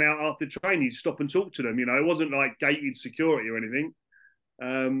were coming out after training. You'd stop and talk to them. It wasn't like gated security or anything.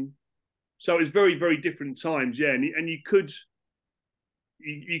 So it was very, very different times. Yeah, and you could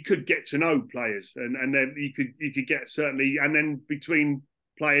you could get to know players, and then you could get certainly, and then between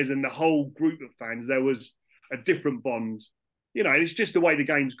players and the whole group of fans, there was a different bond. You know, it's just the way the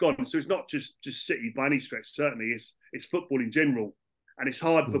game's gone. So it's not just City by any stretch. Certainly, it's football in general, and it's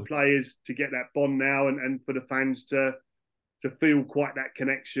hard for players to get that bond now, and for the fans to feel quite that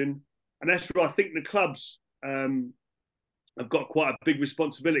connection. And that's where I think the clubs have got quite a big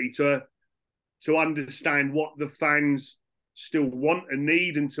responsibility to understand what the fans still want and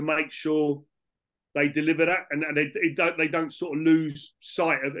need, and to make sure they deliver that, and they don't sort of lose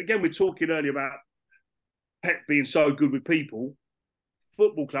sight of. Again, we're talking earlier about Pep being so good with people.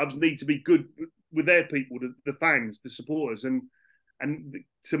 Football clubs need to be good with their people, the fans, the supporters, and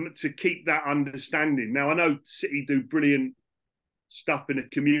to keep that understanding. Now, I know City do brilliant stuff in the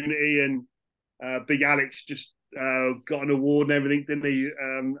community, and Big Alex just got an award and everything, didn't he?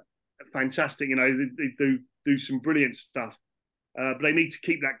 Fantastic, you know, they do some brilliant stuff, but they need to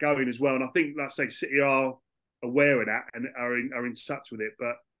keep that going as well. And I think, like I say, City are aware of that and are in touch with it.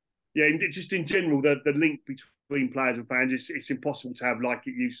 But yeah, just in general, the link between players and fans, it's impossible to have like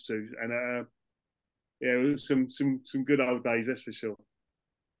it used to. And yeah, it was some good old days, that's for sure.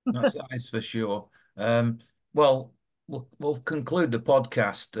 That's for sure. Well, we'll conclude the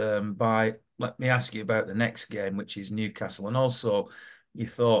podcast by, let me ask you about the next game, which is Newcastle, and also your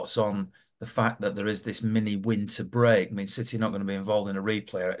thoughts on the fact that there is this mini winter break. I mean, City are not going to be involved in a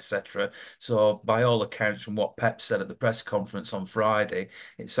replay, etc. So by all accounts, from what Pep said at the press conference on Friday,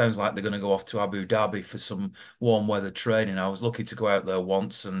 it sounds like they're going to go off to Abu Dhabi for some warm weather training. I was lucky to go out there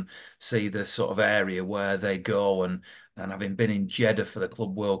once and see the sort of area where they go, and having been in Jeddah for the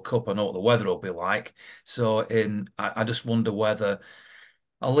Club World Cup, I know what the weather will be like. So I just wonder whether,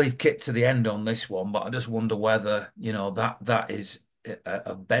 I'll leave Kit to the end on this one, but I just wonder whether, you know, that is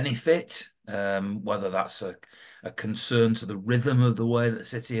a benefit, whether that's a concern to the rhythm of the way that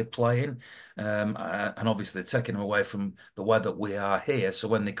City are playing, and obviously taking them away from the weather we are here. So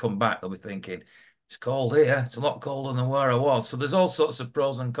when they come back, they'll be thinking, it's cold here. It's a lot colder than where I was. So there's all sorts of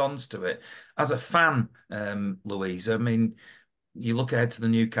pros and cons to it. As a fan, Louise, I mean, you look ahead to the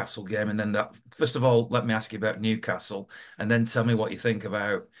Newcastle game, and then that. First of all, let me ask you about Newcastle, and then tell me what you think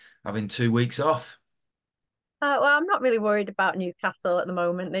about having 2 weeks off. Well, I'm not really worried about Newcastle at the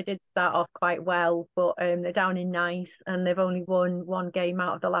moment. They did start off quite well, but they're down in ninth and they've only won one game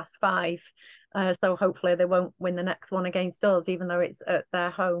out of the last five. So hopefully they won't win the next one against us, even though it's at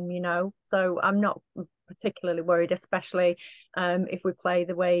their home, you know. So I'm not particularly worried, especially if we play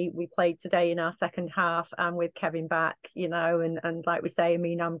the way we played today in our second half and with Kevin back, you know, and like we say, I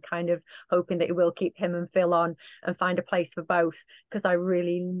mean, I'm kind of hoping that it will keep him and Phil on and find a place for both, because I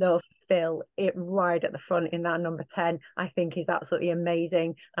really love Phil it right at the front in that number 10. I think he's absolutely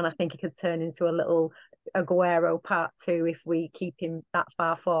amazing, and I think he could turn into a little Aguero part two if we keep him that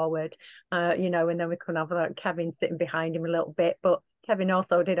far forward, you know, and then we could have Kevin sitting behind him a little bit. But Kevin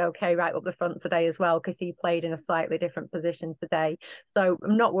also did okay right up the front today as well, because he played in a slightly different position today. So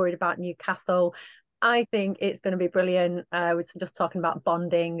I'm not worried about Newcastle. I think it's going to be brilliant. We're just talking about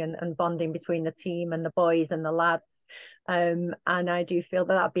bonding and bonding between the team and the boys and the lads. And I do feel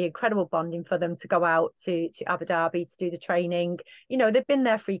that that'd be incredible bonding for them to go out to Abu Dhabi to do the training. You know, they've been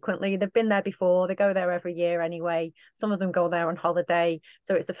there frequently. They've been there before. They go there every year anyway. Some of them go there on holiday.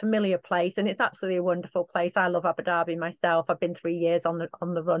 So it's a familiar place, and it's absolutely a wonderful place. I love Abu Dhabi myself. I've been 3 years on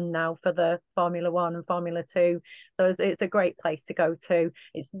the run now for the Formula One and Formula Two. So it's a great place to go to.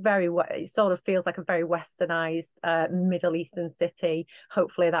 It's it sort of feels like a very westernized Middle Eastern city.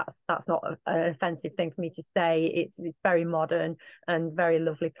 Hopefully that's not an offensive thing for me to say. It's very modern and very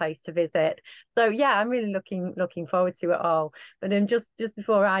lovely place to visit. So yeah, I'm really looking forward to it all. But then just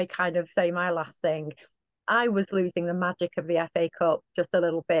before I kind of say my last thing, I was losing the magic of the FA Cup just a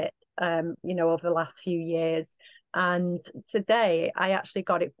little bit, you know, over the last few years. And today I actually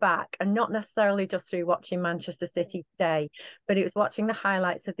got it back, and not necessarily just through watching Manchester City today, but it was watching the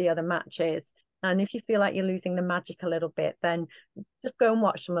highlights of the other matches. And if you feel like you're losing the magic a little bit, then just go and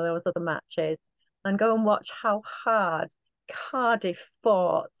watch some of those other matches and go and watch how hard Cardiff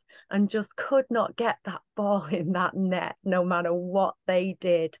fought and just could not get that ball in that net no matter what they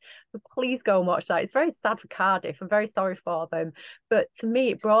did. So please go and watch that. It's very sad for Cardiff. I'm very sorry for them. But to me,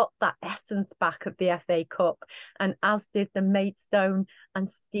 it brought that essence back of the FA Cup, and as did the Maidstone and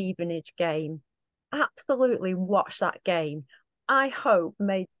Stevenage game. Absolutely watch that game. I hope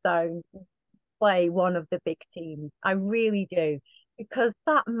Maidstone play one of the big teams. I really do, because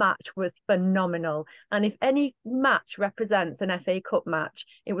that match was phenomenal. And if any match represents an FA Cup match,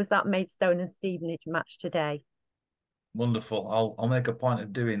 it was that Maidstone and Stevenage match today. Wonderful. I'll make a point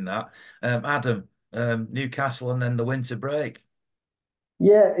of doing that. Adam, Newcastle and then the winter break.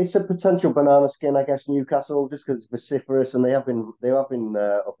 Yeah, it's a potential banana skin, I guess. Newcastle, just because it's vociferous, and they have been up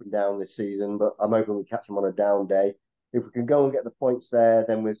and down this season. But I'm hoping we catch them on a down day. If we can go and get the points there,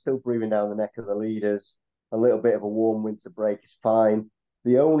 then we're still breathing down the neck of the leaders. A little bit of a warm winter break is fine.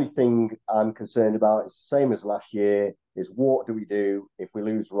 The only thing I'm concerned about is the same as last year: is what do we do if we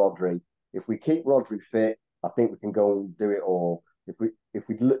lose Rodri? If we keep Rodri fit, I think we can go and do it all. If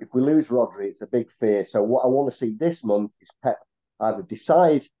we lose Rodri, it's a big fear. So what I want to see this month is Pep either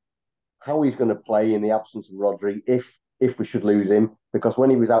decide how he's going to play in the absence of Rodri if we should lose him, because when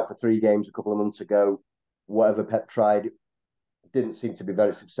he was out for 3 games a couple of months ago, whatever Pep tried didn't seem to be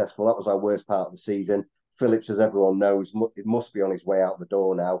very successful. That was our worst part of the season. Phillips, as everyone knows, it must be on his way out the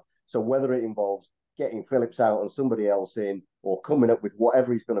door now. So whether it involves getting Phillips out and somebody else in, or coming up with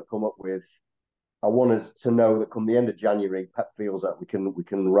whatever he's going to come up with, I want us to know that come the end of January, Pep feels that we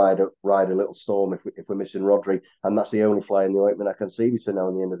can ride a little storm if we're missing Rodri, and that's the only fly in the ointment I can see between now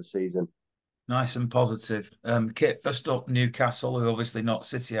and the end of the season. Nice and positive. Kit, first up, Newcastle, who obviously knocked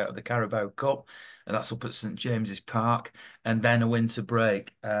City out of the Carabao Cup, and that's up at St James's Park, and then a winter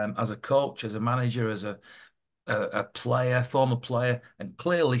break. As a coach, as a manager, as a player, former player, and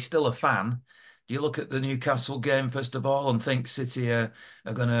clearly still a fan, do you look at the Newcastle game first of all and think City are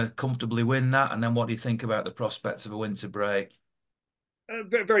going to comfortably win that? And then what do you think about the prospects of a winter break?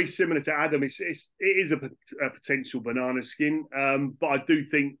 Very, very similar to Adam. It is a potential banana skin, but I do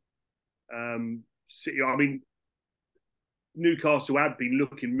think City. I mean, Newcastle have been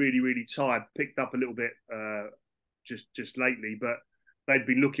looking really, really tired. Picked up a little bit just lately, but they've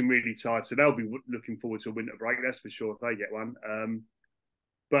been looking really tired. So they'll be looking forward to a winter break. That's for sure if they get one.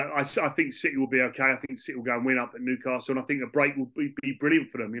 But I think City will be okay. I think City will go and win up at Newcastle, and I think a break will be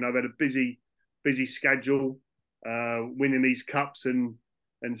brilliant for them. You know, they've had a busy schedule, winning these cups and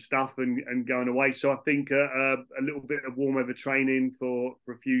stuff, and going away. So I think a little bit of warm weather training for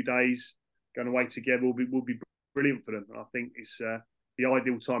a few days, going away together will be brilliant for them. I think it's the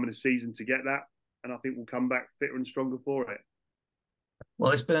ideal time of the season to get that, and I think we'll come back fitter and stronger for it.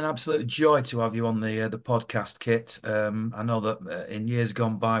 Well, it's been an absolute joy to have you on the podcast, Kit. I know that in years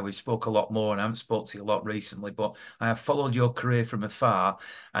gone by we spoke a lot more, and I haven't spoke to you a lot recently, but I have followed your career from afar,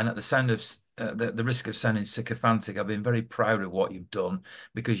 and at the sound of the risk of sounding sycophantic, I've been very proud of what you've done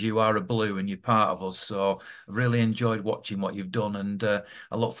because you are a Blue and you're part of us. So I've really enjoyed watching what you've done, and I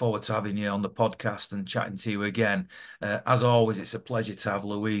look forward to having you on the podcast and chatting to you again. As always, it's a pleasure to have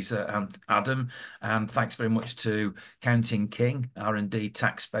Louisa and Adam, and thanks very much to Counting King, R&D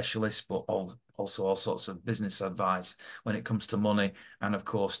tax specialist, but also all sorts of business advice when it comes to money, and of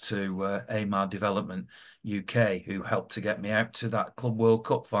course to Amar Development UK, who helped to get me out to that Club World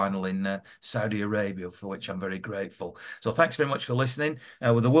Cup final in Saudi Arabia, for which I'm very grateful. So thanks very much for listening.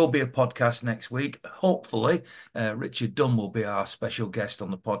 Well, there will be a podcast next week. Hopefully, Richard Dunn will be our special guest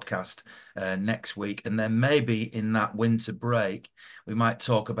on the podcast next week, and then maybe in that winter break, we might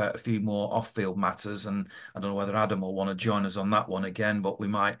talk about a few more off-field matters, and I don't know whether Adam will want to join us on that one again, but we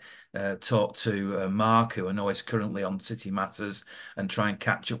might talk to Mark, who I know is currently on City Matters, and try and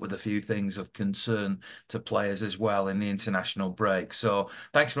catch up with a few things of concern to players as well in the international break. So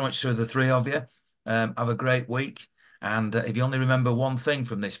thanks very much to the three of you. Have a great week. And if you only remember one thing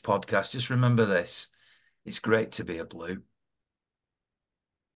from this podcast, just remember this: it's great to be a Blue.